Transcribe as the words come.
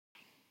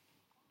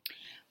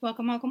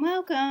Welcome, welcome,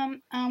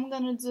 welcome. We're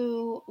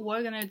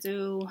gonna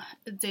do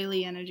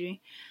daily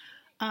energy.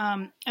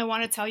 I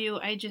want to tell you,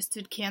 I just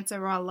did Cancer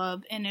Raw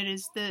Love, and it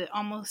is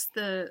almost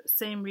the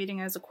same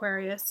reading as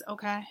Aquarius.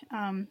 Okay.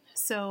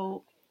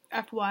 So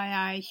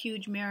FYI,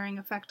 huge mirroring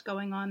effect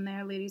going on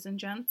there, ladies and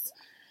gents.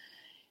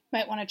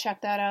 Might want to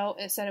check that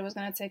out. It said it was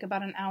going to take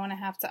about an hour and a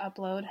half to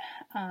upload.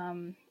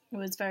 It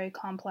was very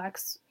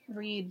complex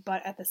read,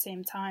 but at the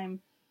same time,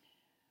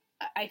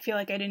 I feel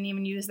like I didn't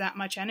even use that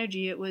much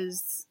energy. It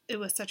was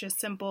such a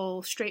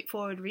simple,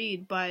 straightforward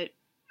read, but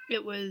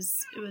it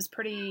was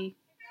pretty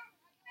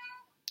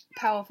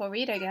powerful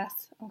read, I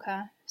guess.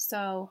 Okay,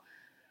 so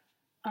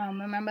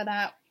remember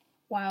that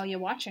while you're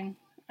watching.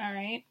 All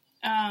right.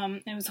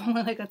 It was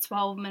only like a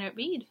 12-minute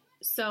read.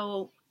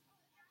 So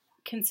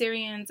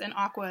Cancerians and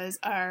Aquas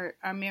are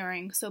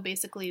mirroring. So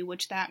basically,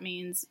 which that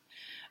means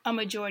a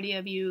majority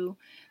of you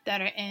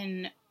that are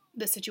in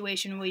the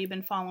situation where you've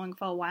been following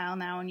for a while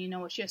now and you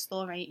know it's your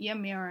story, you're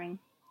mirroring.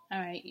 All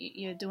right,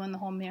 you're doing the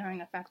whole mirroring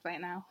effect right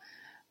now.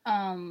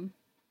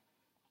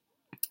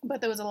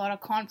 But there was a lot of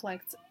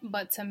conflict.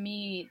 But to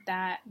me,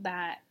 that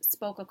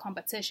spoke a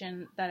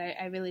competition that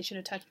I really should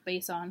have touched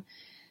base on.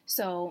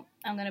 So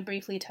I'm going to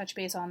briefly touch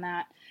base on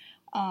that.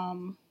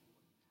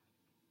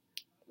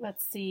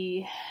 Let's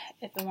see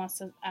if it wants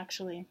to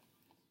actually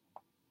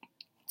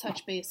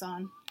touch base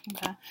on.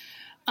 Okay.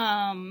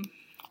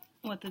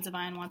 What the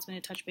divine wants me to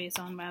touch base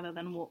on rather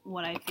than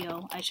what I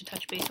feel I should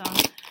touch base on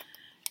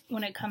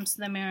when it comes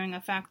to the mirroring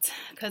effect,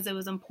 because it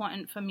was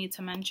important for me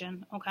to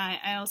mention. Okay,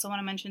 I also want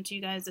to mention to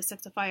you guys the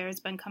Six of Fire has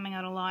been coming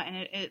out a lot, and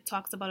it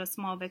talks about a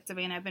small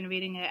victory, and I've been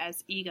reading it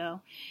as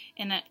ego,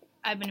 and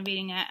I've been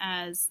reading it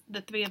as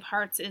the Three of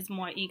Hearts is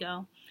more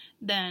ego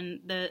than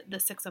the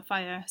Six of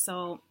Fire.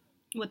 So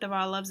with the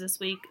Raw Loves this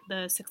week,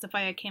 the Six of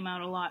Fire came out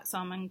a lot, so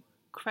I'm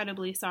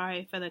incredibly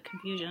sorry for the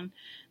confusion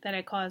that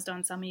I caused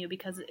on some of you,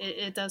 because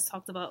it does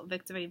talk about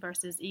victory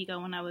versus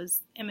ego when I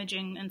was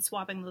imaging and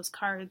swapping those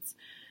cards.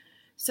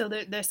 So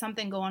there's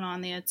something going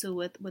on there too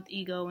with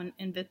ego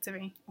and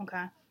victory.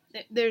 Okay,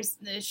 there's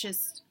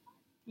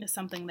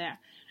something there.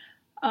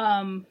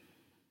 But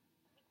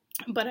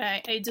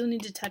I do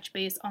need to touch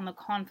base on the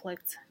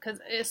conflict, because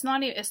it's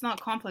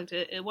not conflict.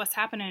 What's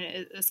happening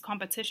is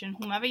competition.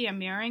 Whomever you're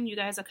mirroring, you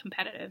guys are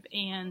competitive,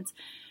 and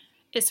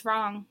it's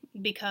wrong,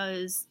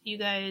 because you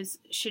guys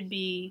should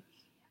be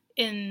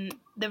in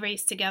the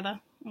race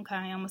together. Okay,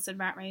 I almost said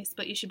rat race,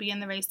 but you should be in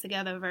the race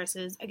together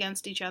versus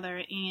against each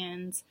other.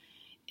 And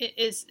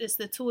it's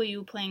the two of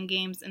you playing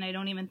games, and I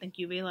don't even think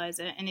you realize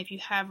it. And if you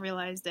have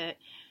realized it,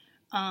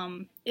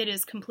 it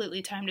is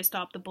completely time to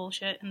stop the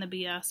bullshit and the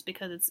BS,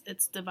 because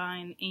it's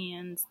divine,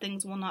 and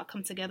things will not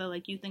come together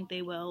like you think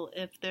they will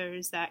if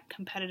there's that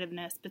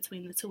competitiveness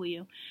between the two of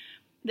you.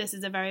 This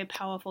is a very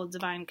powerful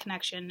divine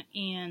connection,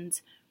 and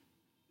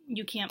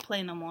you can't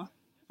play no more.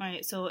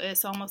 Right? So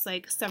it's almost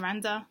like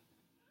surrender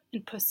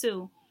and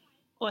pursue,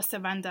 or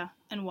surrender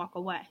and walk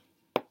away.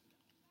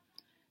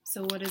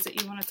 So what is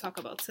it you want to talk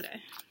about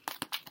today?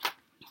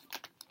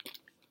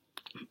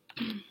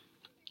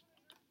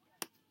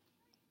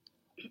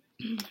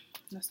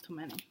 That's too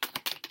many.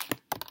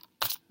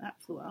 That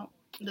flew out.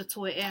 The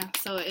Two of Air.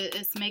 So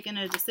it's making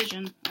a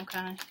decision,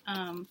 okay?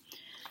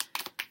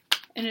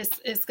 And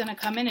it's going to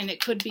come in, and it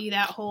could be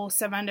that whole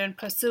surrender and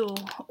pursue,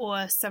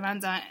 or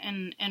surrender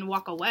and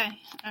walk away,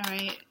 all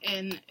right?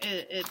 And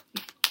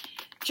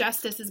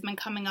justice has been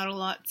coming out a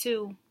lot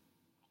too.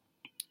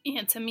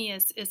 And to me,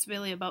 it's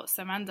really about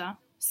surrendering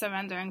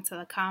to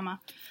the karma,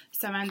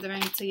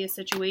 surrendering to your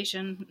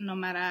situation, no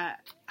matter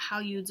how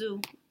you do,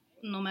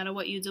 no matter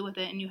what you do with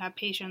it, and you have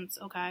patience,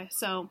 okay?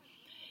 So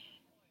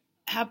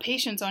have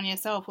patience on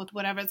yourself with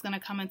whatever's going to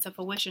come into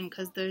fruition,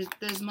 because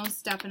there's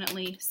most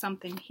definitely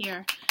something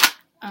here.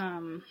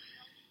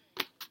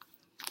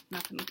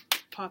 Nothing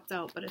popped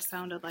out, but it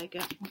sounded like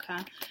it,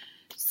 okay?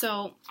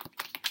 So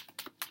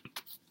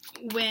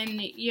when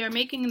you're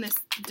making this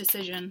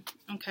decision,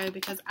 okay,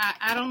 because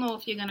I don't know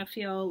if you're going to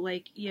feel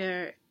like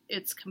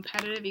it's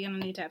competitive, you're going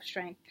to need to have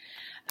strength.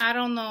 I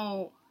don't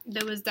know,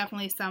 there was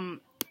definitely some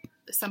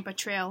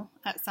betrayal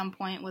at some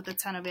point with the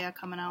Ten of Air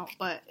coming out,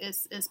 but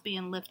it's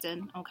being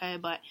lifted, okay,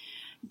 but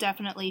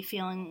definitely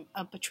feeling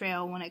a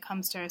betrayal when it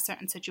comes to a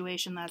certain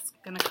situation that's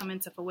going to come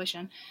into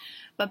fruition.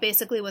 But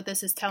basically what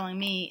this is telling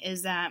me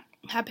is that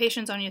have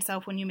patience on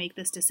yourself when you make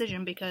this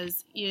decision,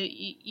 because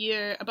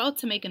you're about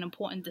to make an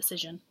important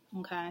decision,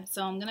 okay?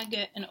 So I'm going to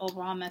get an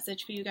overall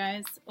message for you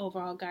guys,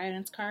 overall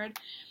guidance card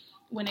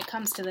when it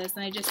comes to this.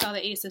 And I just saw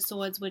the Ace of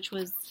Swords, which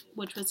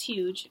was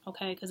huge,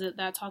 okay, because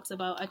that talks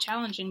about a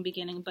challenging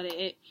beginning. But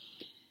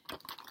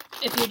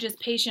if you're just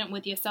patient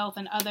with yourself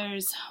and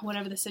others,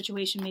 whatever the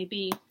situation may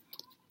be,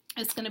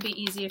 it's going to be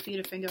easier for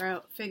you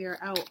to figure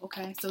out,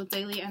 okay? So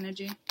daily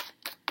energy.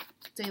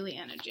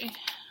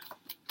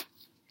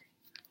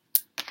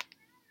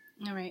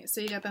 All right,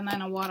 so you got the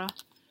Nine of Water.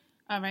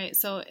 All right,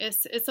 so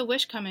it's a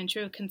wish coming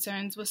true.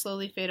 Concerns will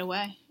slowly fade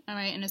away. All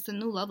right, and it's a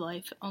new love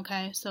life,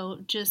 okay?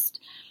 So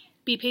just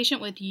be patient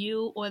with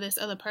you or this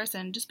other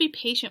person. Just be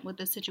patient with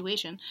this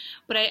situation.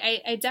 But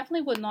I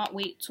definitely would not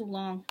wait too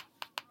long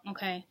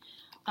okay,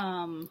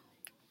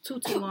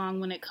 too long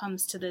when it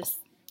comes to this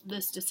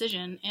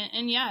decision.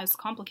 And yeah, it's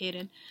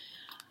complicated,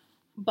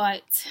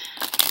 but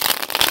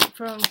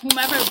from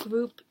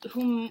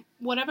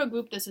whatever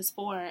group this is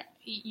for,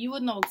 you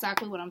would know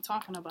exactly what I'm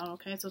talking about.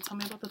 Okay, so tell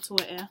me about the Two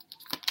of Air.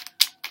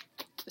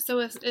 So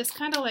it's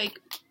kind of like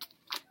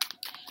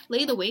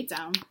lay the weight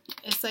down.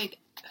 It's like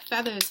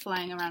feathers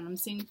flying around. I'm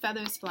seeing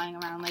feathers flying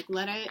around. Like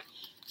let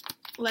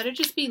it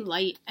just be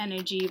light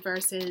energy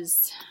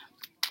versus,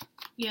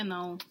 you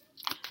know,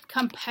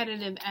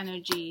 competitive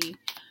energy,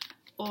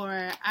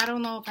 or I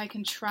don't know if I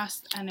can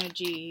trust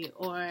energy,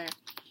 or,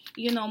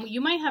 you know,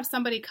 you might have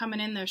somebody coming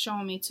in there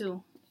showing me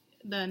too,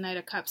 the Knight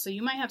of Cups. So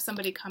you might have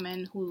somebody come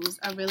in who's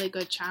a really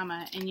good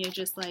charmer, and you're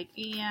just like,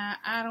 yeah,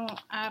 I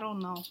don't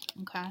know.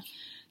 Okay.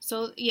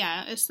 So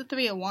yeah, it's the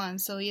Three of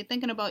Wands. So you're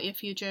thinking about your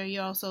future.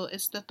 You also,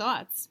 it's the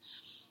thoughts.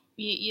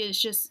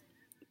 It's just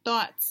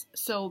thoughts.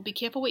 So be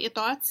careful with your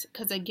thoughts,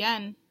 because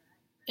again,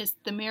 it's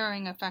the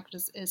mirroring effect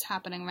is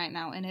happening right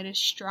now, and it is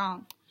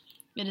strong.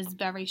 It is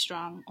very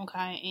strong,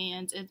 okay?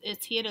 And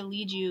it's here to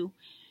lead you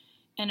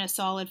in a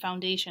solid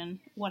foundation.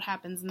 What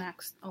happens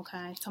next,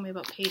 okay? Tell me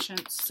about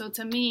patience. So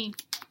to me,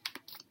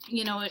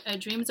 you know, a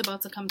dream's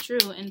about to come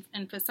true,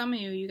 and for some of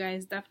you, you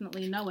guys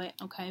definitely know it,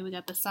 okay? We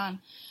got the Sun.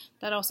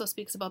 That also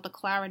speaks about the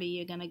clarity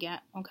you're going to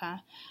get, okay?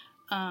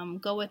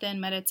 Go within,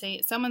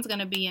 meditate. Someone's going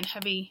to be in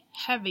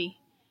heavy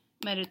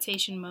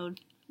meditation mode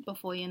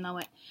before you know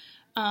it.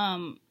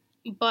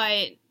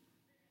 But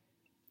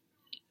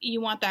you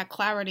want that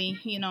clarity,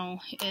 you know,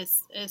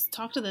 is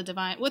talk to the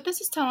divine. What this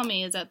is telling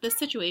me is that this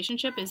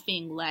situationship is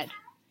being led.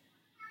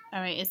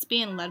 All right, it's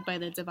being led by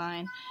the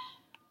divine.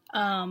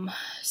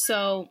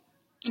 So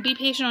be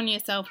patient on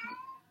yourself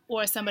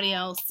or somebody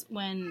else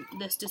when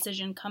this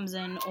decision comes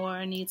in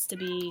or needs to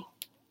be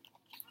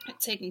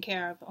taken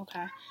care of,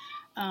 okay?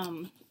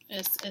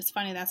 It's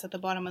funny, that's at the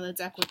bottom of the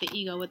deck with the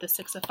ego, with the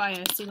Six of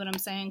Fire. See what I'm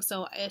saying?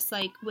 So it's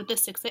like with the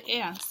Six of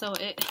Air. So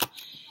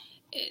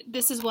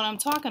this is what I'm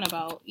talking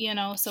about, you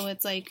know? So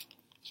it's like,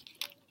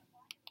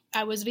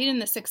 I was reading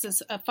the Six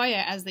of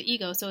Fire as the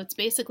ego. So it's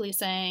basically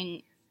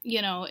saying,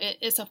 you know,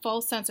 it's a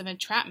false sense of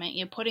entrapment.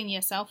 You're putting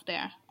yourself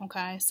there,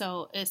 okay?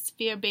 So it's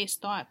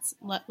fear-based thoughts.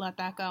 Let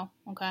that go,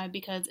 okay?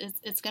 Because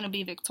it's going to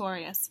be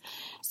victorious.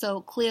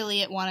 So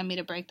clearly it wanted me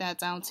to break that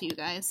down to you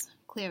guys.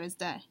 Clear as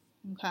day,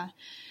 okay?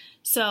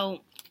 So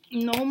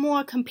no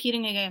more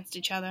competing against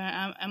each other.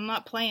 I'm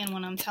not playing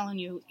when I'm telling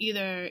you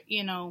either,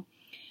 you know,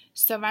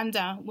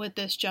 surrender with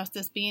this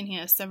justice being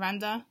here.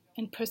 Surrender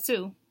and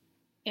pursue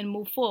and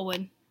move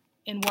forward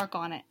and work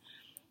on it.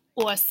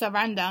 Or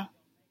surrender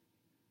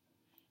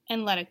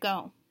and let it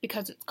go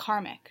because it's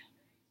karmic.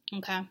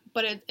 Okay?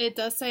 But it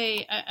does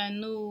say a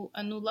new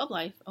love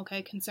life.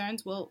 Okay?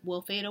 Concerns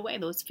will fade away.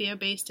 Those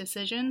fear-based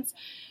decisions,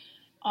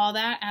 all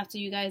that, after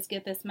you guys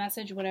get this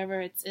message,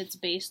 whatever it's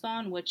based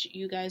on, which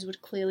you guys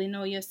would clearly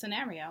know your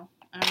scenario.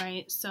 All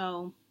right?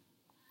 So,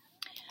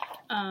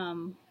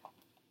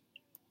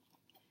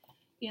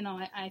 you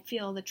know, I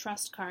feel the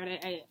trust card.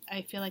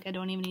 I feel like I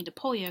don't even need to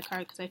pull your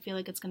card because I feel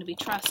like it's going to be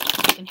trust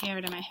because I can hear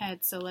it in my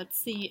head. So let's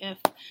see if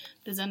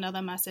there's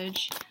another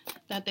message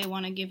that they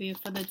want to give you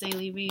for the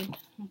daily read.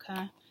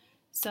 Okay.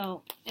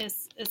 So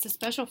it's a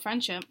special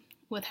friendship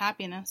with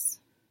happiness.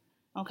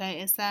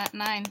 Okay. It's that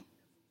 9.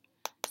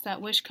 It's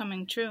that wish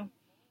coming true.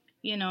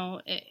 You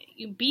know,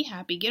 you be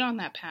happy. Get on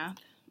that path.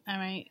 All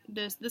right.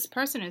 This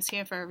person is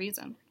here for a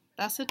reason.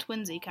 That's a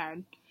twinsy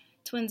card.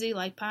 Twinsy,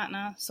 like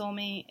partner,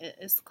 soulmate,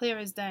 it's clear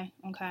as day,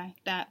 okay,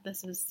 that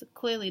this is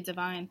clearly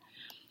divine.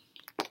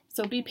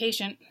 So be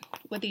patient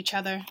with each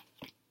other.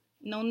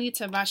 No need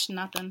to rush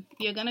nothing.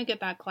 You're going to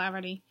get that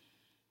clarity.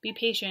 Be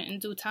patient in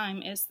due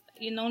time.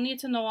 You don't need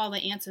to know all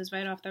the answers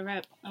right off the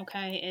rip,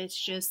 okay? It's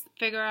just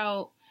figure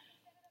out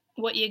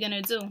what you're going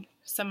to do.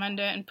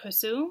 Surrender and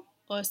pursue,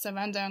 or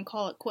surrender and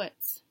call it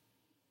quits,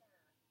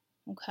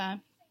 okay?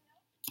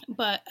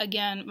 But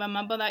again,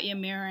 remember that you're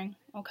mirroring,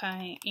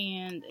 okay?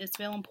 And it's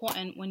real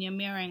important when you're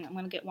mirroring. I'm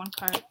going to get one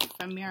card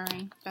for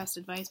mirroring. Best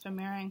advice for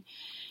mirroring.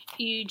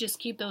 You just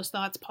keep those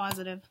thoughts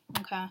positive,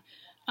 okay?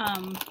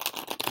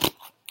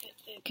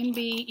 It can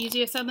be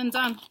easier said than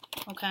done,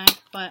 okay?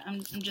 But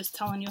I'm just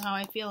telling you how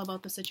I feel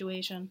about the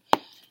situation.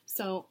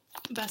 So,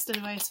 best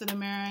advice for the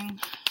mirroring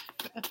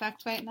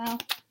effect right now.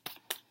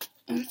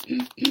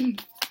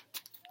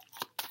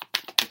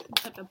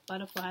 Type of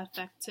butterfly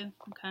effect too,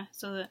 okay?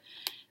 So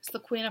it's the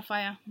Queen of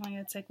Fire. I'm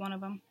going to take one of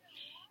them.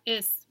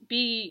 It's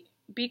be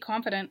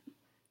confident,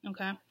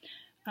 okay?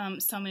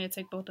 Tell me to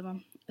take both of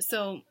them.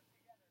 So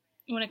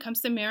when it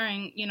comes to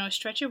mirroring, you know,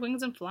 stretch your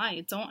wings and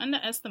fly. Don't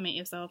underestimate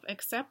yourself.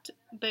 Accept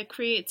the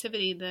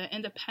creativity, the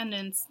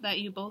independence that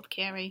you both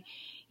carry.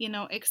 You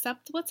know,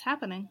 accept what's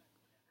happening.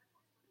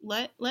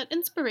 Let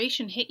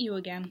inspiration hit you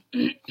again.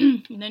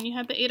 And then you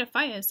have the 8 of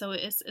Fire, so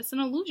it's an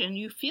illusion.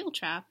 You feel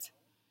trapped,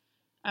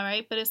 all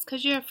right? But it's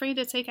because you're afraid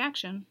to take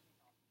action.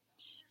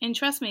 And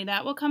trust me,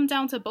 that will come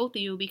down to both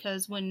of you,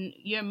 because when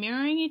you're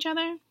mirroring each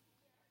other,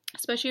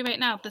 Especially right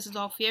now, if this is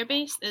all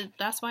fear-based,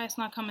 that's why it's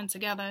not coming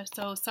together.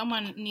 So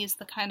someone needs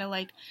to kind of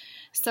like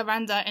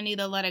surrender and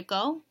either let it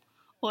go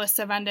or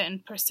surrender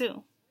and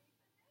pursue.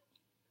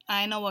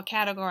 I know what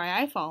category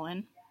I fall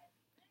in.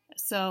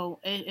 So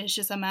it's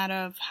just a matter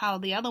of how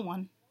the other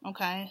one,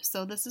 okay?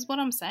 So this is what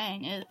I'm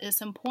saying.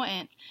 It's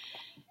important.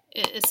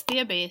 It's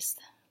fear-based.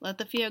 Let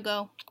the fear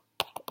go.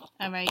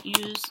 All right?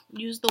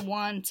 Use the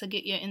wand to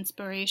get your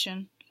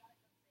inspiration,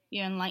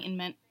 your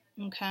enlightenment,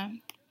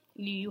 okay?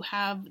 You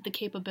have the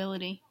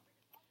capability.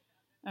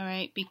 All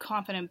right? Be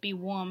confident, be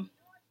warm,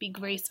 be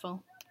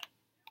graceful.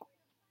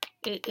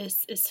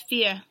 It's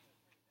fear.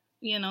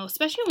 You know,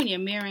 especially when you're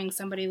mirroring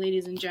somebody,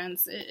 ladies and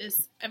gents,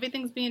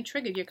 everything's being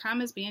triggered. Your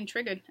karma's being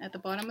triggered. At the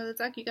bottom of the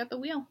deck, you got the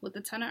wheel with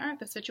the Ten of Earth.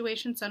 The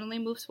situation suddenly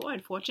moves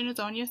forward. Fortune is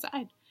on your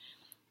side,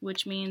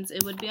 which means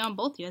it would be on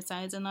both your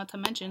sides, and not to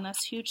mention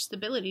that's huge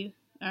stability.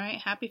 All right,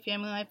 happy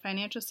family life,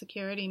 financial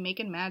security,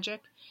 making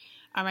magic.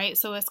 All right,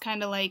 so it's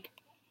kind of like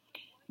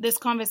this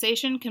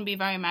conversation can be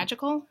very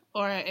magical,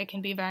 or it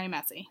can be very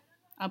messy.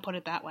 I'll put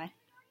it that way.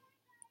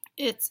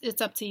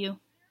 It's up to you.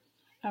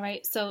 All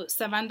right, so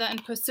surrender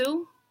and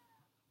pursue,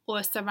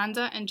 or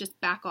surrender and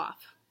just back off.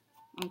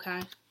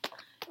 Okay,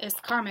 it's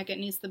karmic. It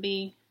needs to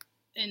be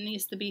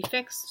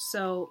fixed.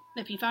 So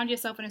if you found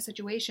yourself in a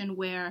situation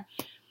where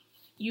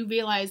you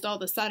realized all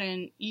of a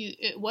sudden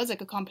it was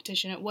like a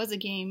competition, it was a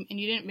game, and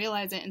you didn't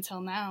realize it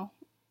until now,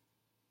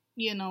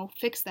 you know,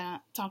 fix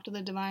that. Talk to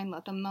the divine,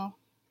 let them know,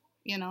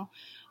 you know,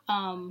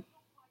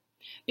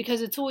 because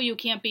the two of you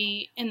can't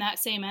be in that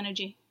same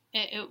energy.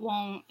 It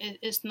won't.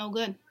 It's no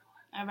good.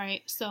 All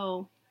right.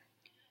 So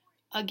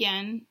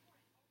again,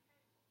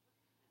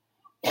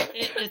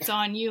 it's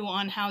on you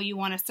on how you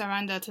want to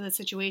surrender to the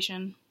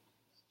situation,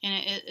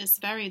 and it's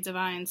very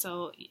divine.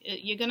 So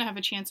you're gonna have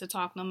a chance to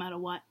talk no matter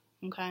what,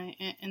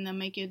 okay? And then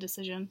make your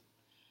decision.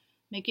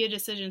 Make your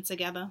decision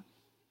together.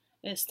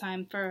 It's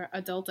time for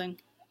adulting.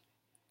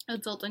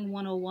 Adulting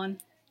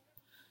 101.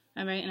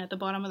 All right, and at the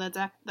bottom of the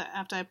deck,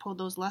 after I pulled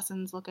those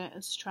lessons, look at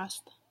it's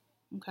trust.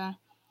 Okay,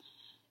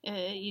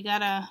 you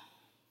gotta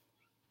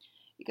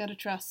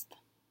trust.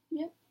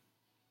 Yep.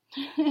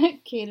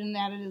 Caden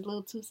added his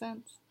little 2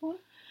 cents. What?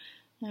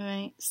 All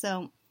right,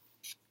 so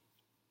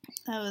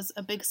that was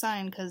a big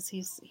sign because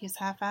he's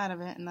half out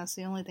of it, and that's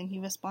the only thing he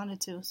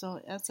responded to.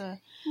 So that's a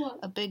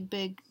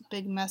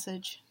big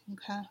message.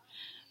 Okay,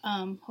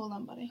 hold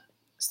on, buddy.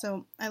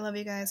 So I love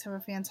you guys. Have a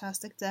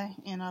fantastic day,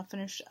 and I'll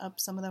finish up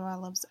some of the raw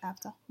loves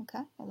after.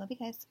 Okay, I love you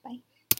guys. Bye.